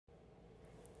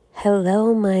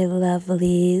Hello, my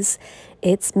lovelies.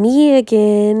 It's me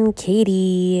again,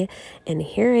 Katie, and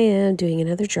here I am doing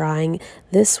another drawing.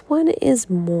 This one is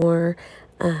more,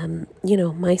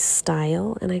 my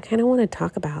style, and I kind of want to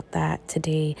talk about that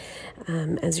today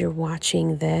as you're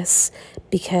watching this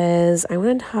because I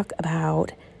want to talk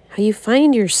about how you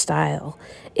find your style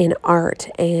in art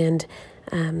and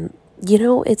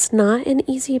it's not an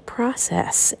easy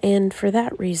process. And for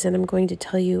that reason, I'm going to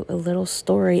tell you a little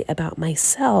story about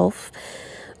myself.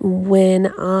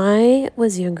 When I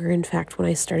was younger, in fact, when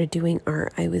I started doing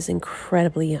art, I was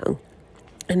incredibly young.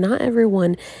 And not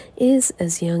everyone is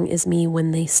as young as me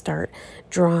when they start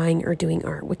drawing or doing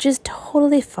art, which is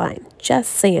totally fine.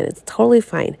 Just saying, it's totally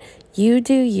fine. You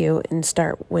do you and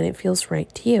start when it feels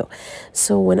right to you.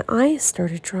 So when I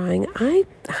started drawing, I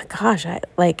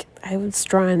was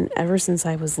drawing ever since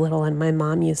I was little, and my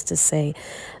mom used to say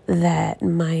that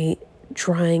my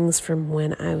drawings from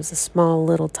when I was a small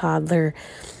little toddler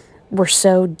were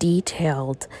so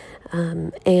detailed.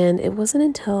 And it wasn't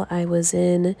until I was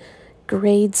in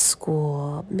grade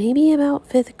school, maybe about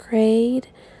fifth grade,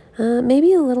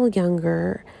 maybe a little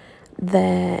younger,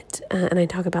 that, and I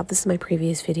talk about this in my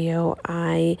previous video,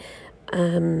 I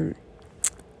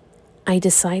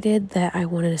decided that I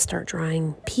wanted to start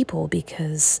drawing people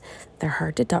because they're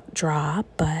hard to draw,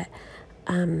 but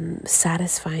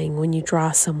satisfying when you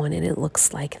draw someone and it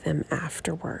looks like them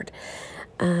afterward.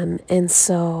 And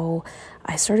so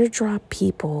I started to draw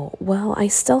people. Well, I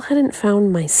still hadn't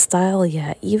found my style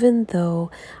yet, even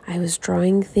though I was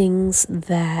drawing things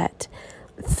that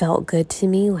felt good to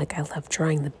me. Like I love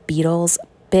drawing the Beatles.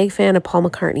 Big fan of Paul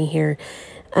McCartney here.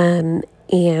 And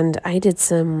I did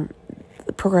some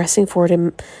progressing forward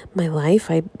in my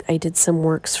life. I did some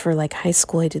works for like high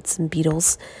school. I did some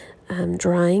Beatles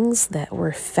drawings that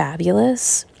were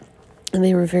fabulous. And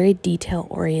they were very detail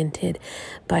oriented.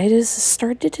 But I just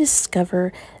started to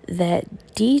discover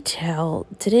that detail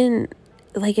didn't,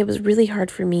 like, it was really hard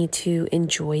for me to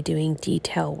enjoy doing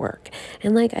detail work.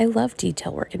 And like, I love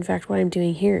detail work. In fact, what I'm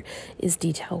doing here is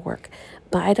detail work.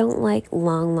 But I don't like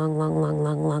long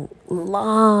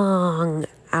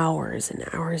hours and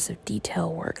hours of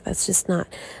detail work. That's just not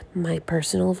my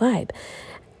personal vibe.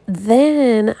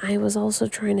 Then I was also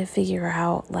trying to figure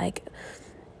out, like,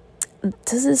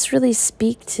 does this really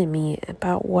speak to me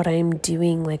about what I'm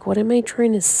doing? Like, what am I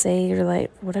trying to say, or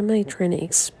like, what am I trying to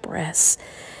express?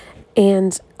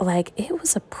 And like, it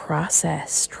was a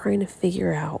process trying to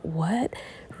figure out what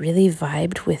really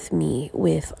vibed with me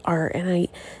with art. And I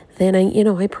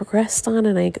progressed on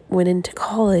and I went into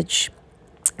college,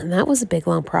 and that was a big,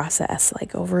 long process,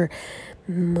 like over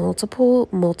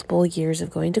multiple years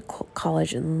of going to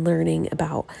college and learning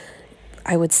about,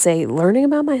 I would say, learning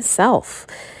about myself.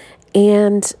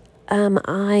 And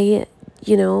I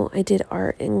did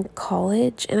art in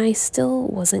college, and I still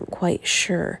wasn't quite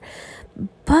sure.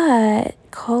 But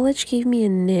college gave me a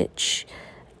niche.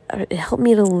 It helped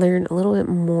me to learn a little bit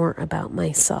more about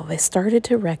myself. I started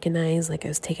to recognize, like, I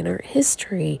was taking art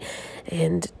history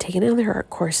and taking other art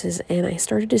courses, and I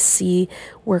started to see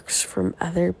works from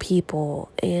other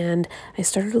people, and I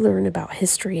started to learn about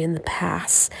history in the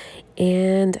past,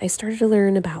 and I started to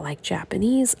learn about like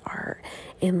Japanese art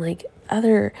and like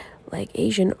other like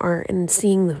Asian art, and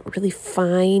seeing the really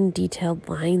fine detailed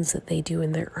lines that they do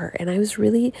in their art. And I was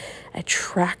really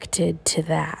attracted to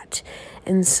that.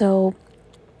 And so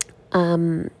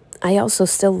I also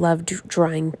still loved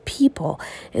drawing people.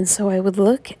 And so I would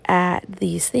look at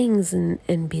these things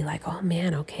and be like, oh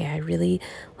man, okay, I really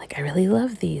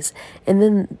love these. And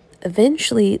then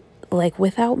eventually, like,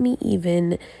 without me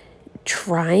even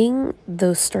trying,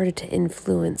 those started to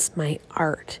influence my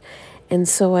art. And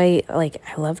so I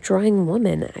love drawing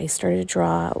women. I started to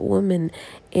draw women,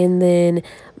 and then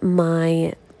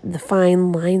the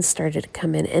fine lines started to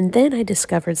come in. And then I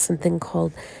discovered something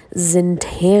called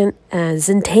Zentangle,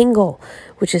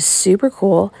 which is super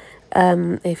cool.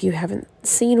 If you haven't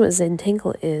seen what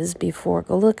Zentangle is before,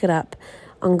 go look it up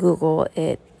on Google.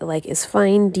 It like is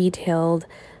fine, detailed,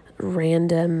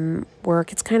 random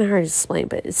work. It's kind of hard to explain,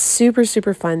 but it's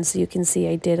super fun. So you can see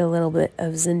I did a little bit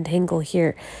of Zentangle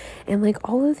here, and like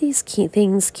all of these key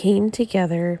things came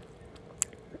together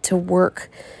to work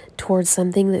towards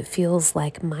something that feels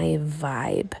like my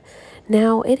vibe.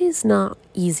 Now, it is not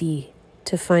easy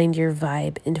to find your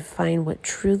vibe and to find what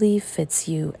truly fits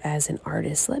you as an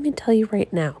artist. Let me tell you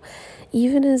right now,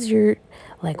 even as you're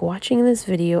like watching this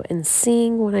video and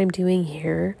seeing what I'm doing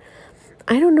here,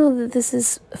 I don't know that this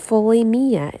is fully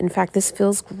me yet. In fact, this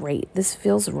feels great. This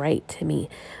feels right to me.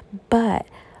 But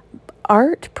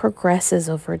art progresses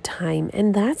over time,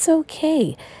 and that's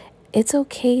okay. It's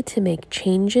okay to make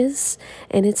changes,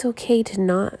 and it's okay to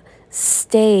not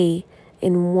stay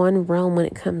in one realm when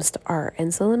it comes to art.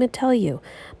 And so let me tell you,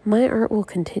 my art will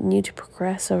continue to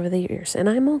progress over the years, and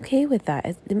I'm okay with that.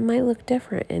 It might look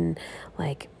different in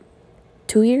like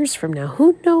 2 years from now.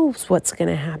 Who knows what's going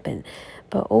to happen?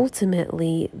 But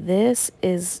ultimately, this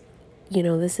is,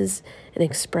 this is an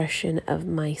expression of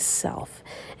myself.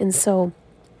 And so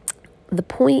the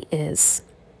point is,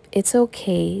 it's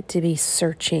okay to be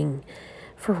searching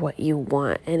for what you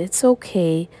want, and it's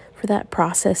okay for that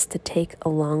process to take a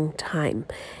long time.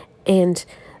 And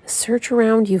search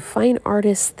around, you find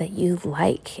artists that you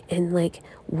like, and like,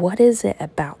 what is it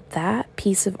about that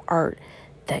piece of art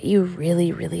that you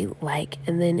really, really like?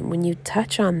 And then when you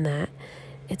touch on that,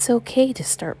 it's okay to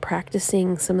start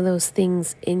practicing some of those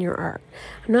things in your art.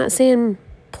 I'm not saying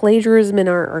plagiarism in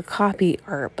art or copy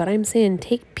art, but I'm saying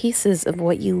take pieces of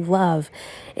what you love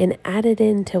and add it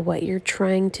into what you're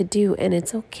trying to do. And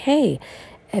it's okay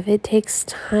if it takes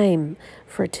time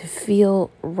for it to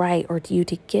feel right, or you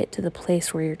to get to the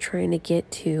place where you're trying to get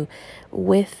to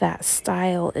with that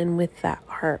style and with that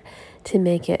art to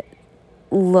make it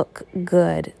look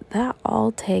good. That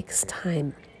all takes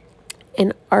time.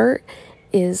 And art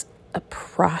is a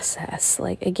process.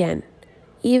 Like, again,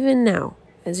 even now,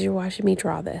 as you're watching me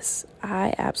draw this,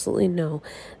 I absolutely know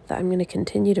that I'm going to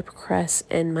continue to progress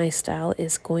and my style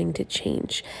is going to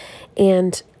change.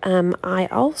 And I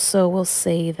also will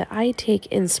say that I take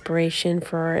inspiration,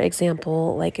 for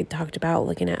example, like I talked about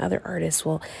looking at other artists.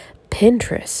 Well,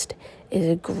 Pinterest is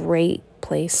a great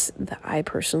place that I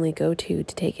personally go to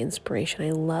take inspiration.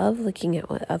 I love looking at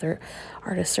what other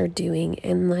artists are doing.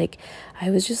 And like,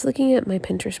 I was just looking at my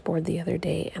Pinterest board the other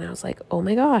day and I was like, oh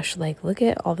my gosh, like, look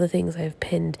at all the things I've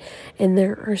pinned. And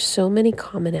there are so many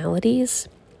commonalities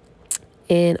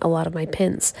in a lot of my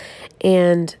pins.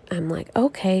 And I'm like,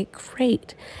 okay,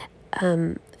 great.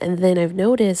 And then I've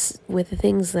noticed with the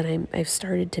things that I've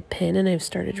started to pin and I've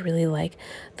started to really like,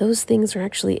 those things are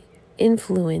actually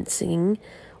influencing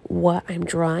what I'm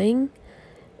drawing,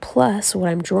 plus what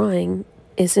I'm drawing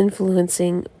is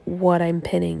influencing what I'm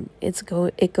pinning.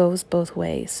 It goes both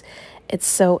ways. It's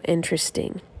so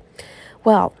interesting.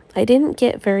 Well, I didn't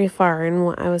get very far in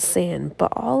what I was saying,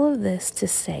 but all of this to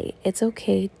say it's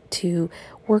okay to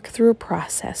work through a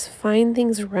process, find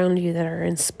things around you that are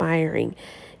inspiring,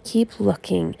 keep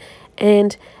looking.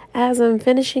 And as I'm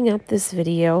finishing up this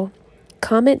video,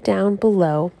 comment down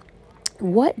below,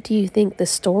 what do you think the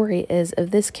story is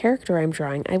of this character I'm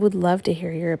drawing? I would love to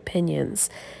hear your opinions.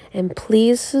 And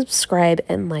please subscribe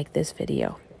and like this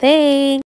video. Thanks!